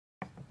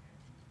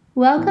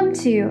Welcome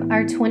to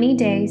our 20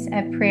 days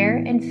of prayer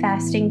and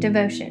fasting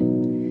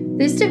devotion.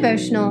 This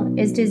devotional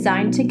is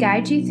designed to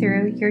guide you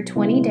through your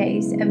 20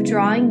 days of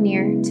drawing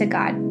near to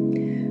God.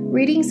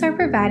 Readings are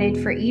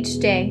provided for each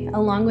day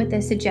along with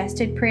a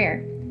suggested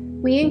prayer.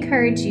 We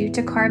encourage you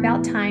to carve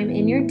out time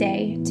in your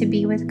day to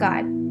be with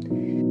God.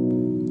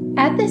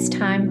 At this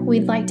time,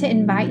 we'd like to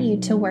invite you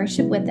to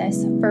worship with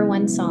us for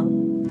one song.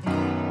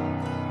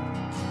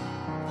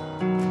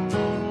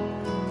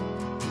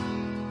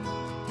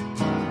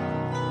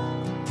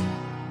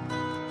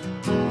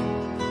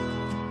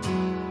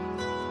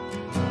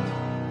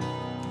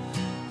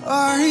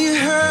 Are you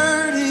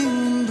hurting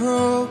and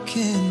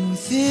broken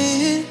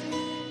within?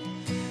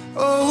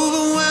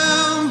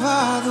 Overwhelmed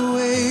by the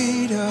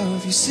weight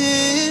of your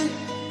sin?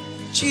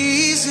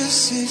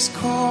 Jesus is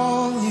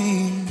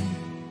calling.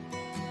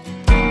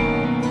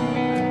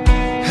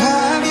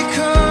 Have you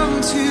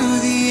come to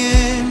the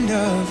end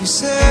of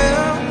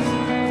yourself?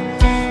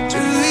 Do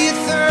you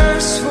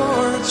thirst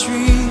for a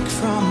drink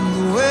from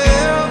the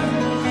well?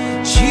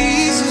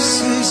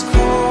 Jesus is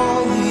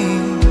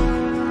calling.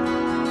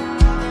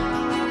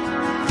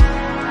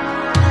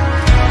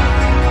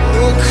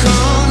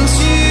 Come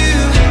to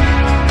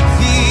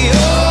the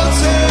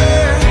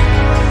altar.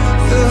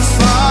 The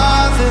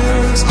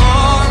Father's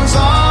arms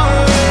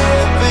are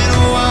open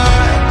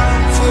wide.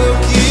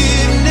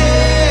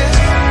 Forgiveness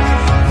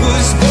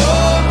was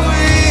bought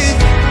with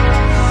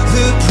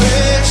the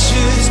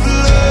precious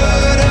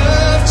blood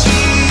of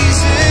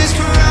Jesus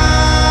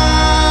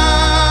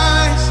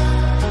Christ.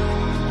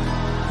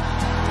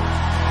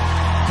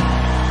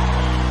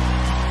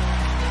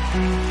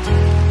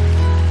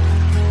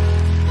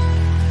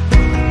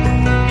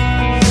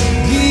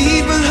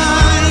 Leave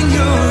behind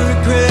your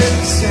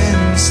regrets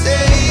and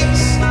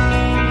mistakes.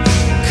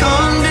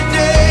 Come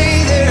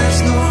today,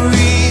 there's no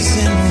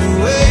reason to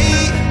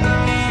wait.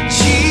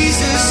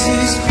 Jesus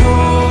is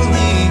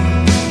calling.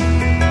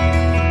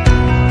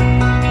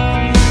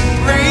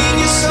 Bring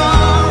your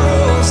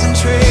sorrows and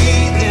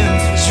trade them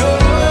for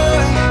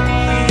joy.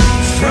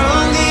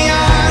 From the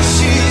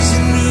ashes a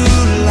new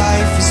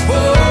life is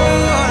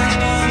born.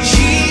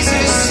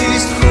 Jesus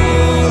is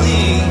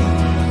calling.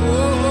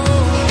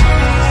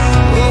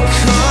 Oh,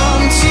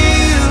 come to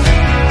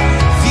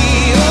the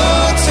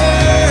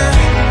altar.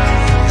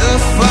 The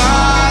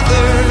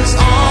Father's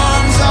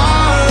arms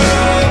are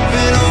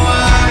open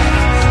wide.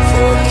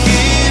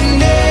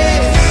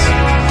 Forgiveness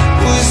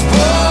was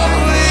bought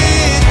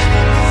with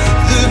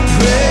the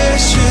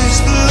precious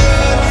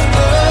blood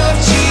of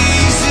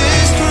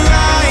Jesus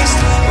Christ.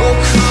 Oh,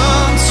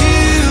 come to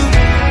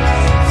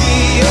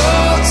the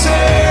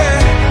altar.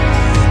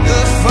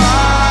 The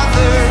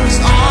Father's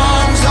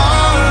arms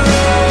are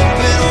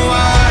open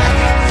wide.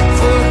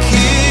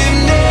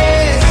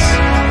 Forgiveness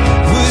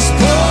was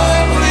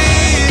bought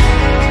with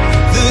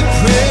the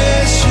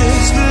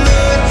precious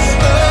blood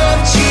of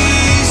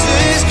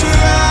Jesus Christ.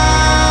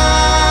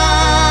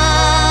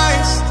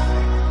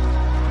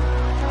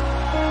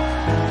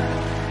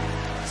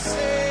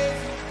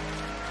 Savior,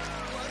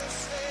 what a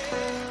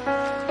Savior.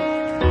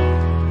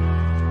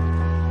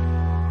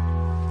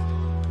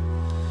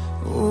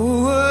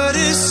 Oh, what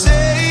a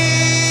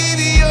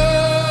Savior.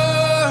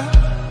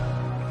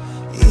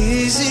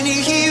 Isn't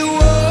He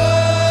wonderful?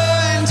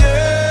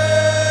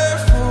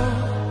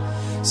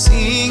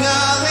 Sing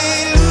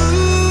hallelujah.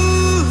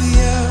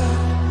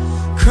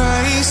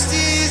 Christ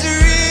is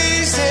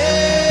risen.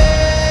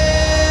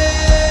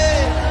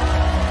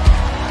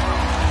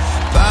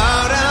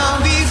 Bow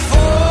down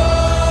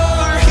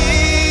before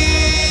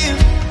Him,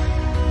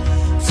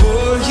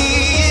 for He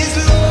is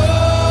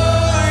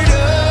Lord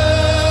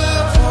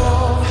of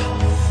all.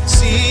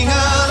 Sing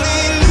hallelujah.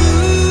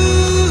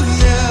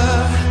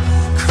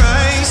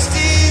 Christ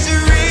is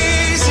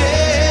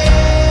risen.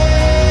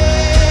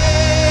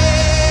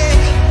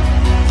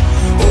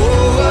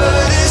 Oh,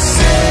 what a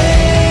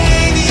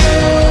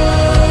Savior.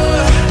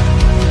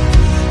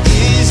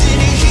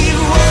 Isn't He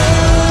wonderful?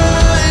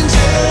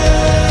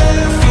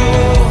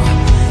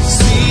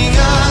 Sing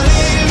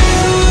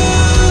hallelujah.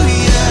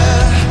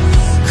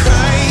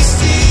 Christ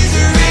is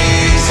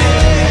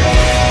risen.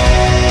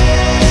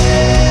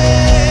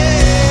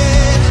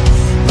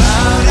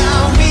 Bow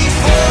down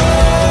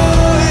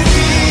before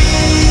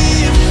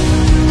Him,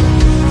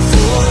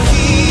 for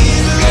He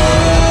is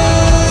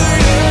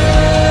Lord of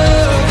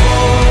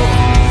all.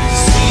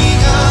 Sing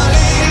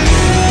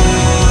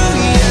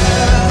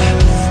hallelujah.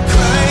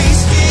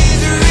 Christ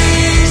is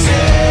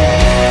risen.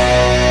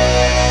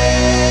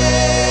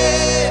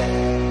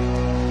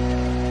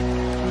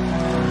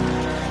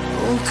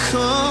 Oh,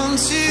 come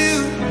to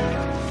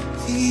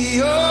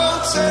the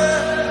altar.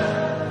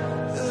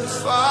 The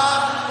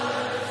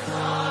Father's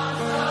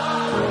arms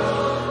are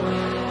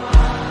open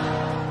wide.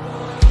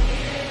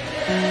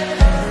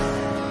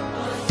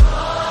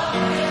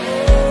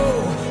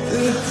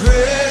 The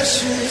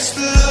precious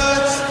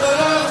blood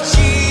of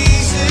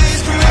Jesus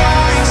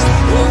Christ.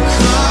 Oh,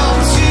 come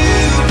to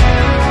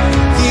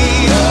the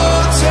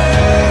altar.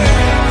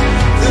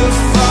 The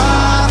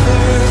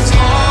Father's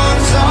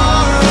arms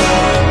are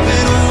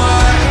open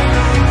wide.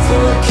 For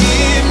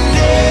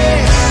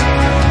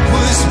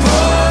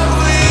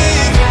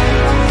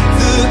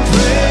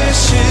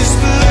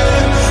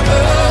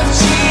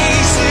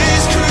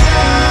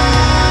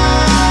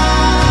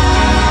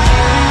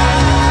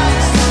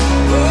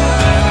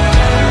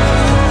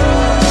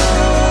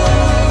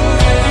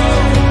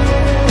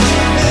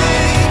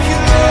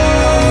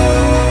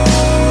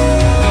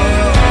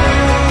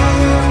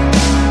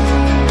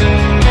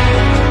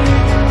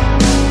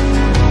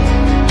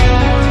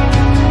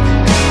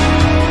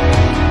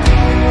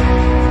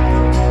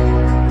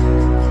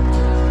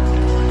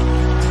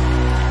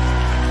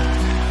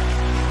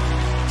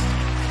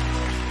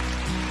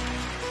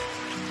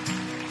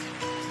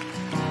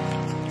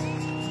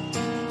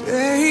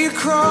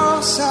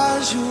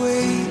you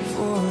wait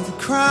for the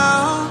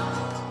crown?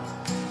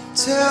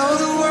 Tell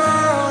the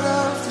world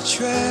of the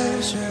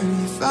treasure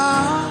you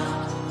found.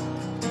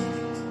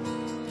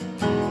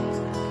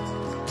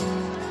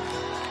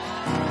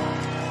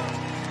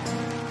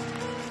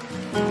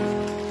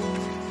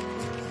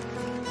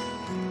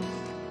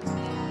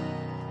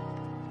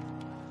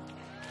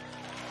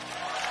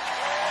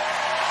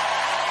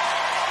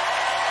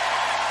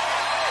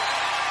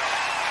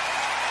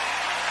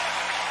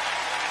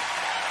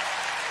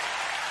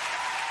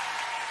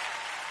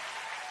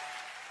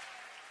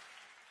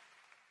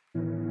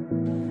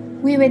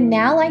 We would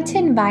now like to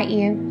invite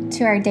you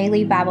to our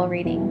daily Bible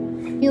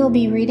reading. We will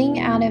be reading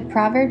out of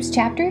Proverbs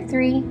chapter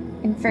 3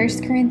 and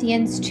 1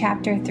 Corinthians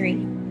chapter 3.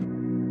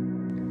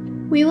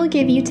 We will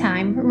give you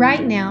time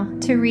right now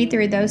to read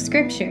through those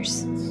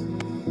scriptures.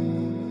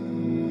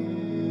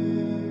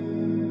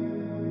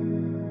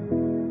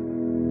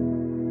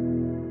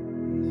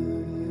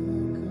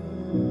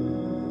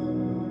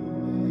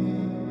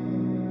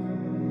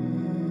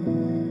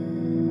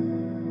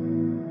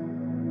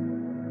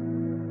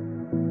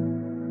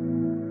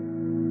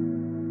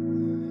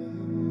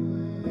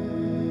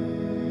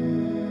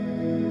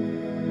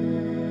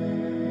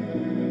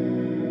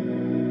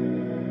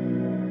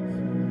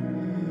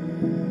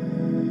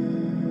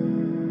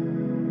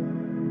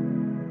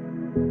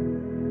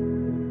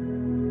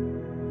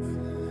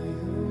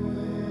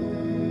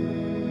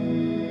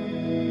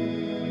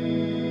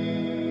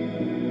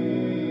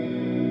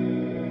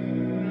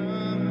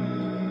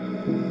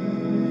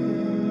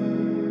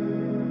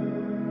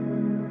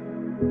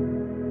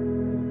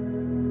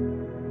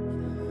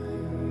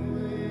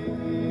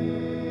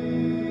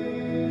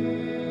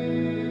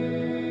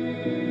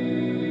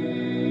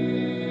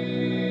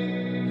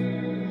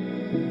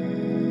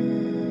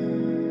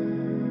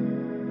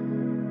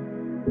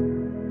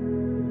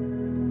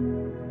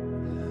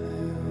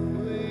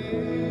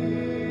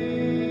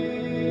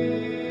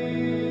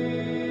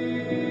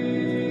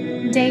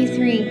 Day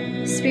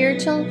 3,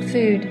 Spiritual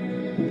Food.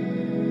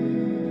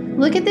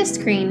 Look at the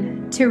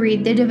screen to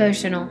read the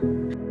devotional.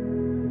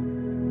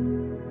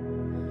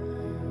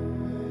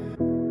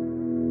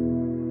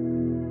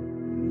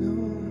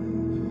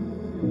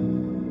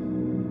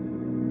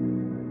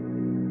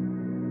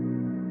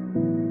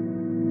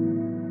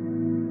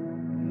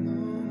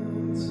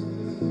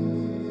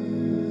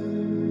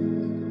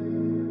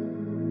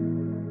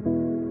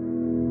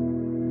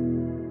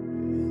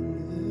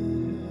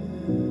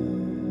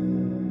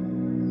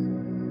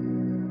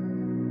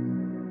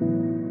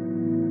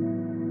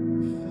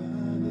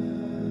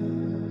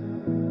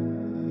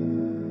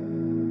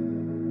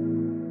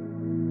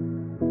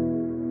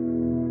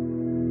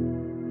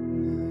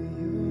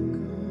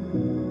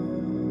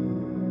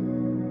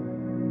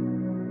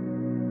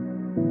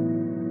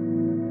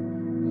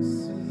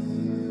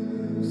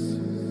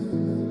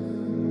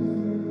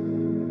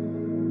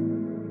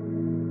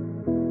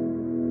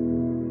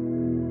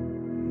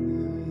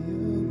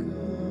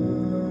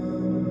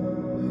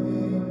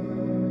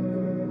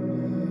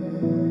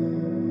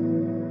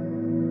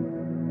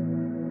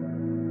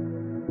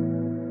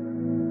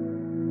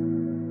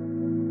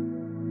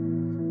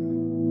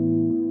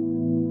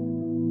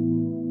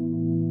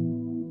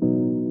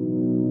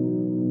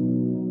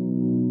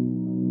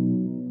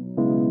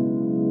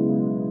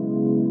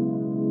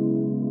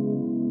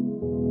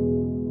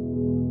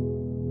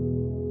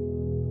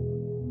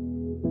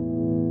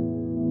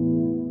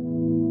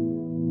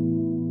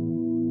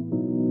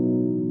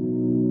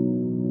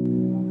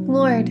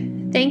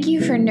 Lord, thank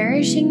you for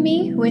nourishing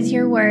me with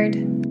your word.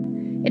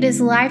 It is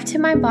life to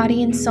my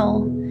body and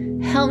soul.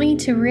 Help me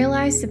to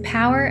realize the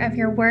power of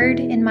your word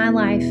in my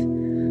life.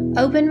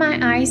 Open my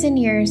eyes and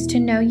ears to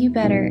know you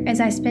better as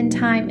I spend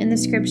time in the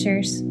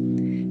scriptures.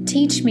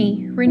 Teach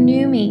me,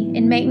 renew me,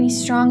 and make me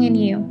strong in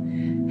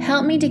you.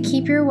 Help me to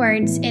keep your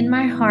words in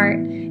my heart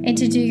and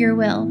to do your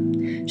will.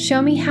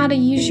 Show me how to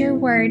use your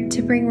word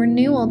to bring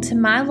renewal to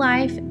my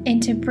life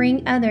and to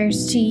bring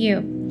others to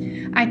you.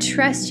 I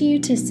trust you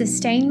to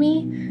sustain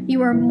me.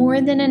 You are more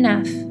than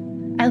enough.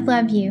 I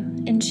love you.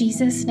 In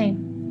Jesus'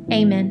 name,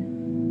 amen.